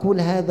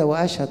 فأقول هذا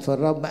وأشهد في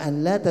الرب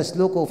أن لا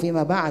تسلكوا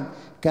فيما بعد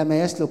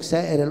كما يسلك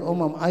سائر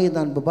الأمم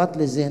أيضا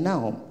ببطل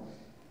ذهنهم،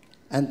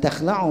 أن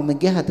تخلعوا من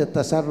جهة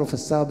التصرف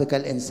السابق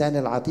الإنسان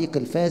العتيق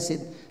الفاسد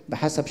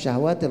بحسب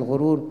شهوات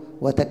الغرور،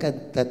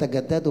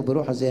 وتتجددوا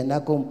بروح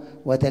ذهنكم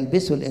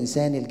وتلبسوا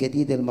الإنسان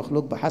الجديد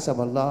المخلوق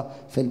بحسب الله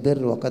في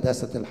البر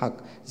وقداسة الحق.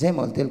 زي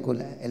ما قلت لكم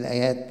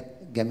الآيات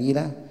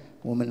جميلة،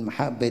 ومن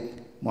محبة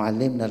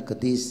معلمنا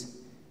القديس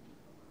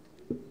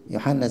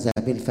يوحنا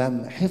ذهبي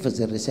الفم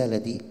حفظ الرسالة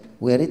دي،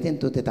 ويا ريت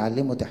انتوا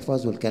تتعلموا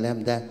تحفظوا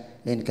الكلام ده،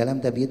 لأن الكلام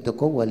ده بيدي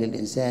قوة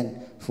للإنسان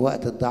في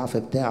وقت الضعف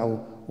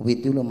بتاعه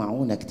وبيديله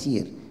معونة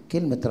كتير.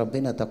 كلمة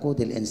ربنا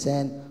تقود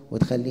الإنسان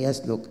وتخليه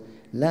يسلك.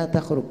 لا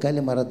تخرج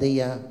كلمة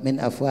ردية من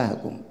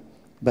أفواهكم،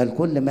 بل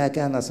كل ما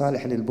كان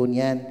صالح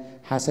للبنيان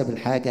حسب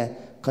الحاجة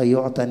كي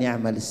يعطى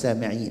نعمة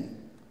للسامعين.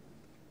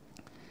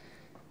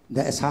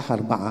 ده إصحاح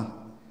 4.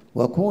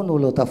 وكونوا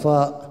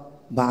لطفاء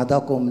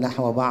بعضكم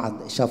نحو بعض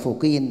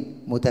شفوقين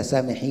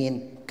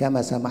متسامحين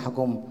كما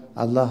سامحكم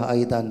الله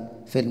أيضا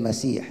في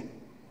المسيح.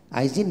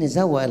 عايزين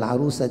نزوق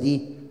العروسة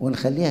دي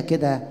ونخليها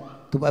كده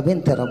تبقى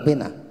بنت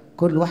ربنا.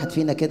 كل واحد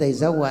فينا كده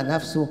يزوق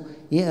نفسه،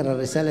 يقرأ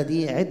الرسالة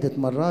دي عدة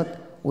مرات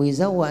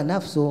ويزوق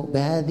نفسه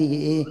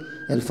بهذه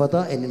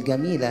الفضائل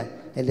الجميلة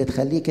اللي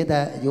تخليه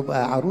كده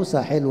يبقى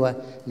عروسة حلوة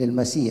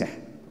للمسيح.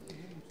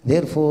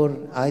 Therefore,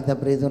 I, the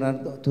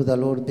brethren, to the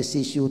Lord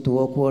beseech you to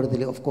walk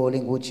worthily of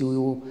calling which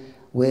you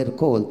were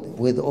called,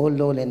 with all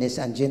lowliness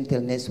and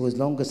gentleness, with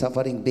long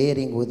suffering,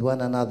 bearing with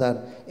one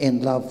another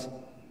in love,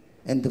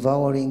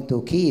 endeavoring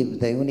to keep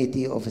the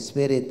unity of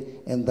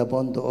spirit in the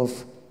bond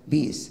of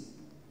peace.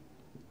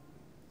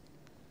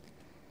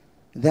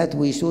 That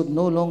we should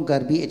no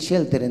longer be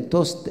children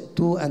tossed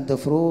to and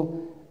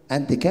fro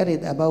and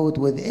carried about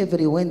with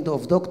every wind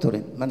of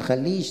doctrine. ما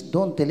نخليش,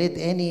 don't let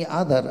any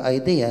other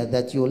idea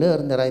that you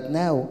learn right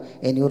now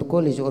in your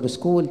college or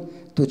school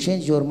to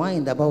change your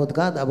mind about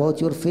God, about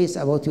your faith,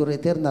 about your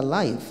eternal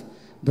life.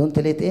 Don't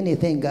let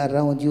anything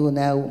around you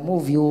now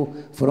move you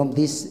from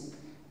this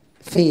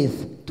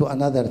faith to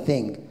another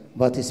thing,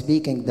 but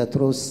speaking the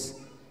truth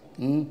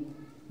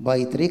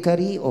by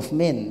trickery of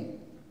men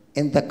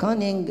in the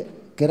cunning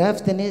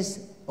craftiness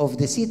of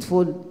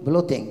deceitful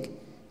plotting.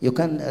 You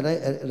can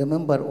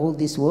remember all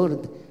this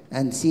word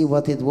and see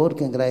what is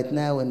working right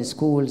now in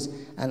schools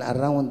and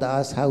around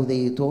us, how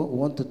they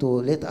wanted to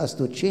let us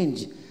to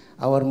change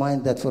our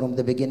mind that from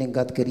the beginning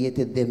God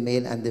created them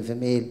male and the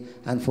female,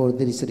 and for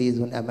this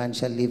reason a man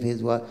shall leave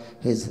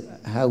his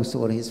house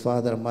or his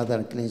father and mother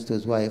and cling to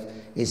his wife.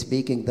 Is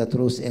speaking the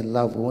truth in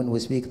love. When we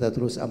speak the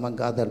truth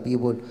among other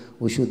people,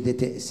 we should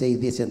say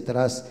this in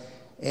trust.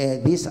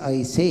 This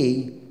I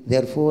say,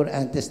 therefore,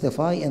 and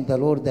testify in the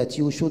Lord, that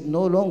you should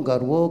no longer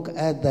walk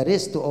as the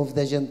rest of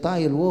the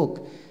Gentile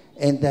walk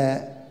in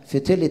the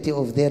futility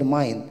of their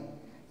mind,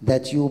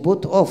 that you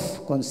put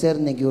off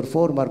concerning your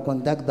former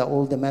conduct the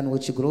old man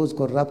which grows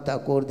corrupt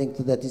according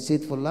to the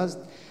deceitful lust,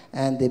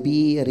 and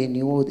be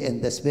renewed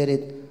in the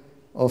spirit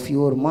of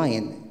your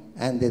mind,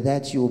 and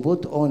that you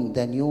put on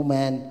the new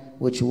man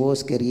which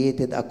was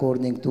created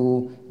according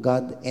to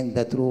God in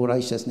the true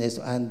righteousness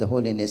and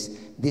holiness.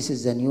 This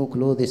is the new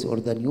clothes or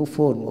the new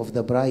form of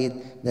the bride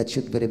that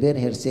should prepare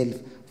herself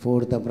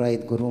for the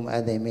bridegroom,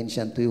 as I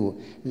mentioned to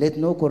you. Let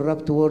no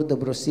corrupt word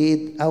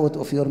proceed out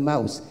of your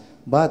mouth,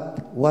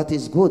 but what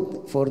is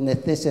good for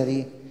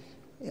necessary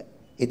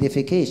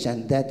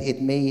edification, that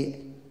it may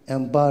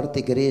impart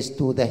grace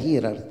to the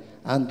hearer.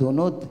 And do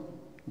not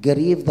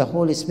grieve the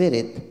Holy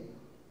Spirit,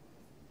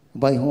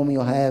 by whom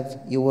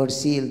you were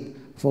sealed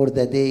for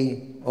the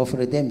day of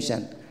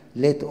redemption.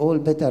 Let all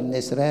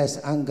bitterness,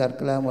 wrath, anger,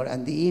 clamor,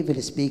 and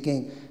evil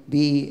speaking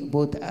be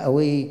put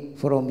away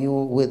from you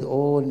with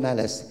all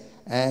malice,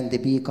 and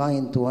be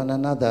kind to one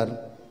another,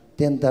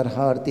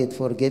 tender-hearted,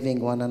 forgiving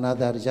one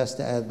another, just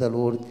as the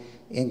Lord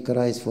in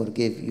Christ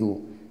forgave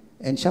you.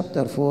 In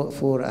chapter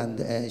 4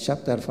 and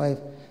chapter 5,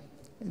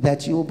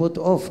 that you put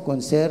off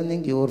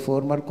concerning your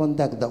former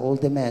conduct the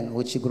old man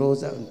which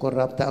grows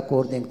corrupt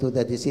according to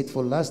the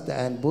deceitful lust,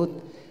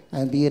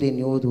 and be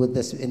renewed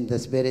in the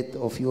spirit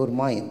of your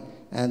mind,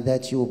 and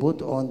that you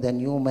put on the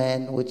new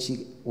man which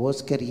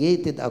was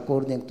created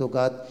according to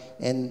God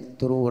in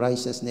true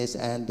righteousness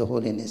and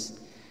holiness.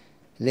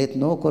 Let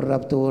no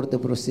corrupt word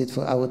proceed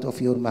out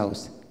of your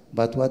mouth,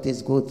 but what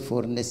is good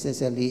for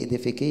necessary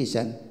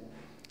edification,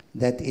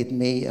 that it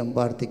may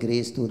impart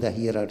grace to the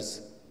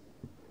hearers.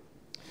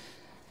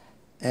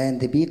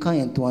 And be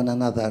kind to one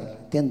another,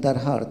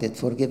 tender-hearted,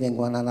 forgiving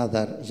one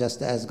another,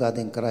 just as God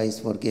in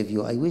Christ forgave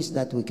you. I wish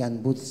that we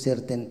can put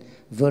certain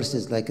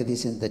verses like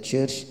this in the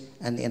church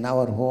and in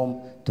our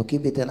home, to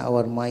keep it in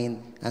our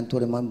mind and to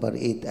remember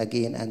it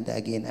again and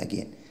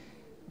again.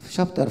 في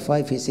chapter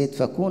 5 he said,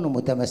 فكونوا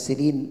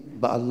متمثلين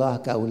بالله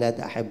كأولاد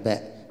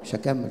أحباء. مش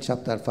هكمل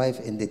chapter 5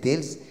 in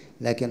details،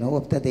 لكن هو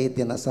ابتدى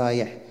يدي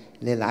نصايح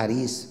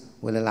للعريس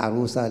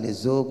وللعروسة،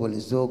 للزوج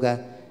وللزوجة،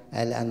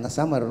 لأن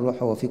ثمر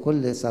الروح هو في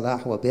كل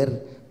صلاح وبر،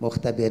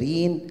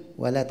 مختبرين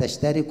ولا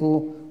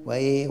تشتركوا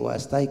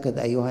واستيقظ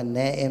أيها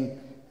النائم.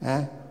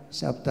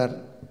 شابتر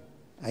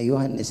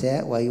أيها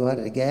النساء وأيها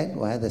الرجال،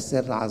 وهذا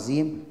السر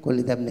عظيم،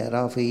 كل ده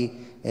بنقراه في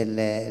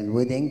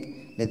الويدنج.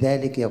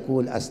 لذلك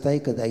يقول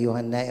استيقظ أيها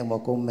النائم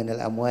وقم من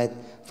الأموات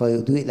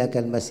فيضيء لك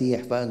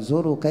المسيح،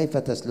 فانظروا كيف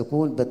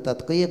تسلكون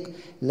بالتدقيق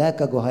لا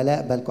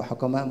كجهلاء بل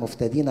كحكماء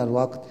مفتدين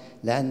الوقت،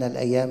 لأن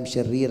الأيام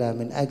شريرة،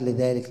 من أجل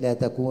ذلك لا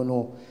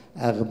تكونوا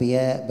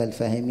أغبياء بل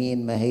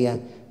فاهمين ما هي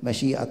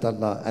مشيئة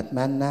الله.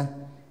 أتمنى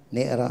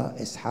نقرأ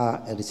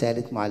إصحاح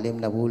رسالة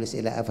معلمنا بولس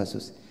إلى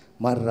أفسس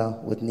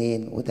مرة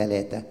واثنين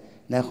وثلاثة،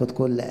 ناخد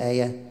كل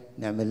آية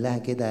نعمل لها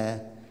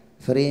كده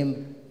فريم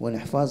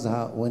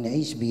ونحفظها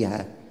ونعيش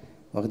بيها.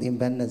 واخدين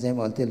بالنا زي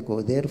ما قلت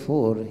لكم.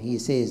 Therefore he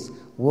says,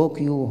 walk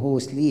you who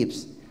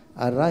sleeps,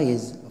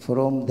 arise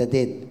from the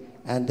dead,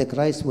 and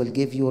Christ will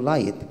give you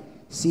light.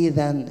 See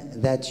then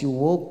that you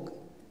walk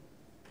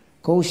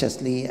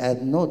cautiously,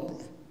 and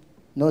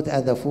not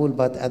as the fool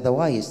but as the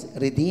wise,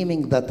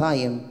 redeeming the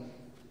time,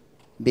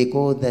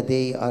 because the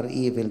day are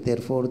evil.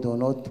 Therefore do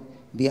not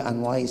be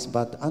unwise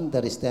but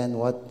understand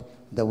what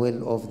the will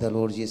of the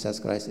Lord Jesus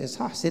Christ.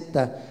 إصحاح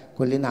 6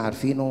 كلنا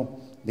عارفينه،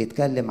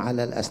 بيتكلم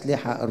على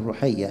الأسلحة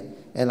الروحية.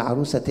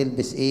 العروسة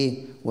تلبس إيه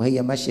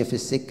وهي ماشية في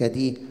السكة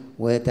دي،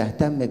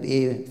 وتهتم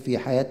بإيه في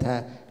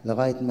حياتها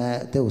لغاية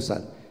ما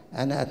توصل.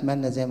 أنا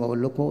أتمنى زي ما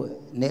أقول لكم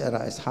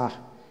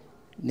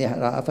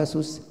نقرأ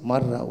أفسس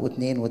مرة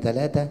واثنين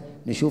وثلاثة،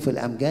 نشوف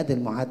الأمجاد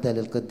المعدة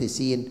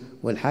للقديسين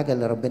والحاجة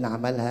اللي ربنا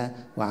عملها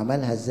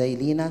وعملها إزاي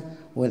لينا،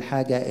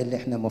 والحاجة اللي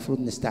احنا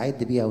المفروض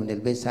نستعد بيها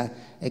ونلبسها.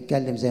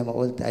 اتكلم زي ما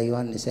قلت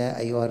أيها النساء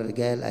أيها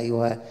الرجال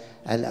أيها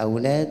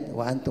الأولاد،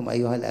 وأنتم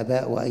أيها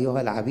الآباء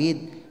وأيها العبيد.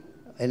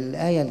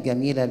 الآية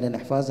الجميلة اللي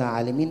نحفظها،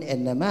 عالمين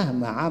إن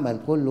مهما عمل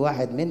كل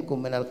واحد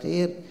منكم من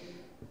الخير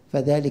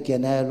فذلك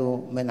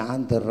يناله من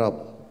عند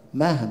الرب.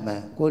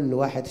 مهما كل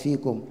واحد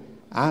فيكم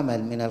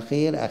عمل من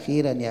الخير،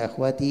 أخيرا يا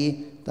أخوتي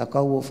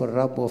تقووا في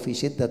الرب وفي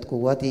شدة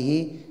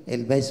قوته،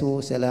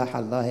 البسوا سلاح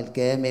الله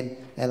الكامل.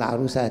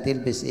 العروسة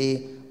هتلبس إيه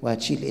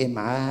وهتشيل إيه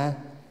معاها؟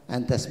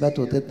 أن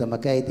تثبتوا ضد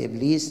مكايد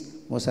إبليس.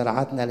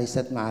 مصارعتنا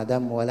ليست مع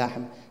دم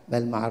ولحم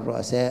بل مع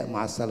الرؤساء،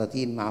 مع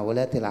السلاطين، مع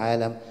ولاة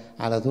العالم،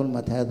 على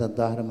ظلمة هذا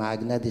الدهر، مع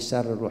أجناد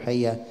الشر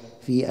الروحية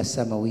في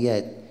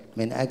السماويات.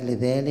 من أجل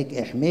ذلك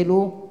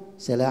احملوا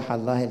سلاح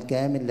الله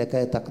الكامل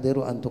لكي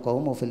تقدروا أن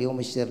تقاوموا في اليوم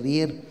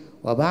الشرير،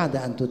 وبعد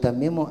أن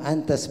تتمموا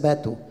أن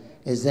تثبتوا.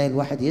 إزاي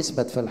الواحد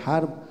يثبت في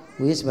الحرب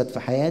ويثبت في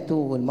حياته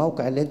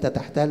والموقع اللي انت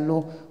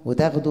تحتله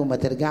وتاخده، ما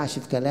ترجعش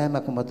في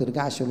كلامك وما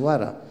ترجعش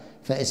لورا.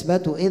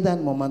 فاثبتوا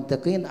إذن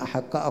ممنطقين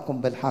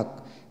أحقاءكم بالحق.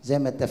 زي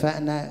ما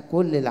اتفقنا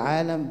كل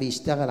العالم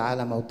بيشتغل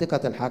على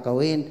موثقة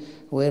الحقوين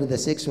where the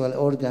sexual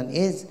organ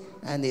is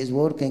and is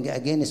working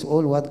against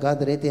all what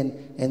God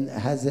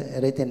has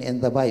written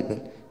in the Bible.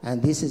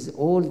 And this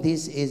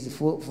is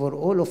for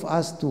all of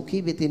us to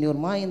keep it in your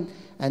mind,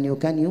 and you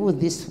can use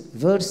these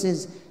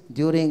verses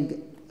during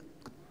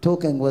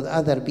talking with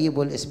other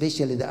people,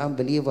 especially the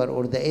unbeliever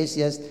or the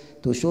atheist,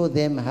 to show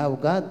them how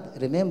God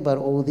remember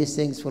all these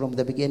things from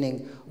the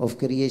beginning of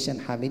creation.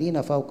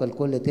 حاملين فوق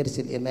الكل ترس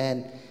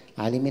الإيمان،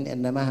 عالمين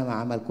أن مهما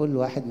عمل كل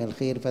واحد من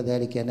الخير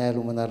فذلك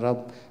يناله من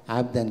الرب،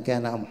 عبدا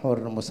كان أم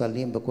حر،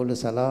 مصلين بكل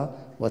صلاة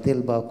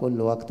وطلبة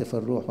كل وقت في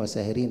الروح،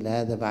 وساهرين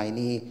لهذا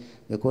بعينه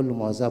بكل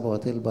مواظبة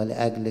وطلبة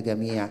لأجل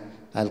جميع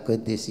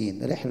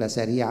القديسين. رحلة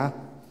سريعة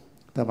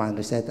طبعا.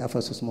 رسالة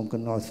أفسس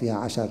ممكن نقعد فيها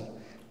 10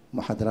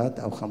 محاضرات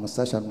أو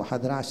 15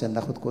 محاضرة عشان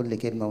ناخد كل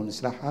كلمة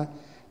ونشرحها،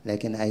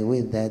 لكن I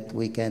wish that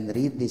we can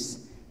read this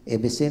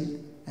epistle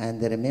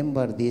and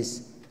remember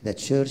this. The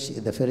church,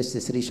 the first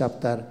 3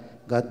 chapters,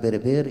 God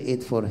prepared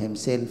it for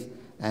himself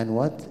and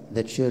what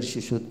the church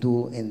should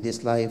do in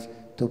this life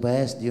to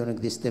pass during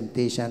this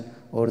temptation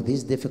or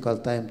this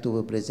difficult time,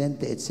 to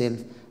present itself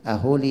a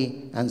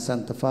holy and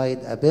sanctified,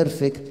 a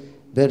perfect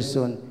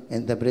person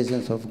in the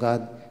presence of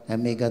God.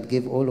 And may God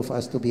give all of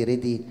us to be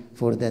ready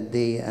for that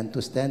day and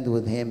to stand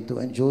with him to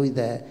enjoy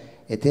the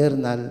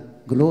eternal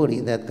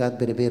glory that God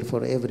prepared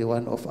for every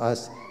one of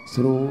us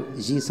through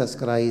Jesus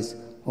Christ,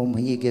 whom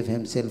he gave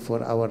himself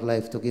for our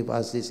life to give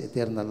us this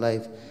eternal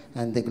life.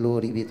 And the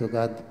glory be to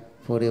God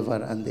forever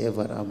and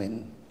ever.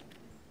 Amen.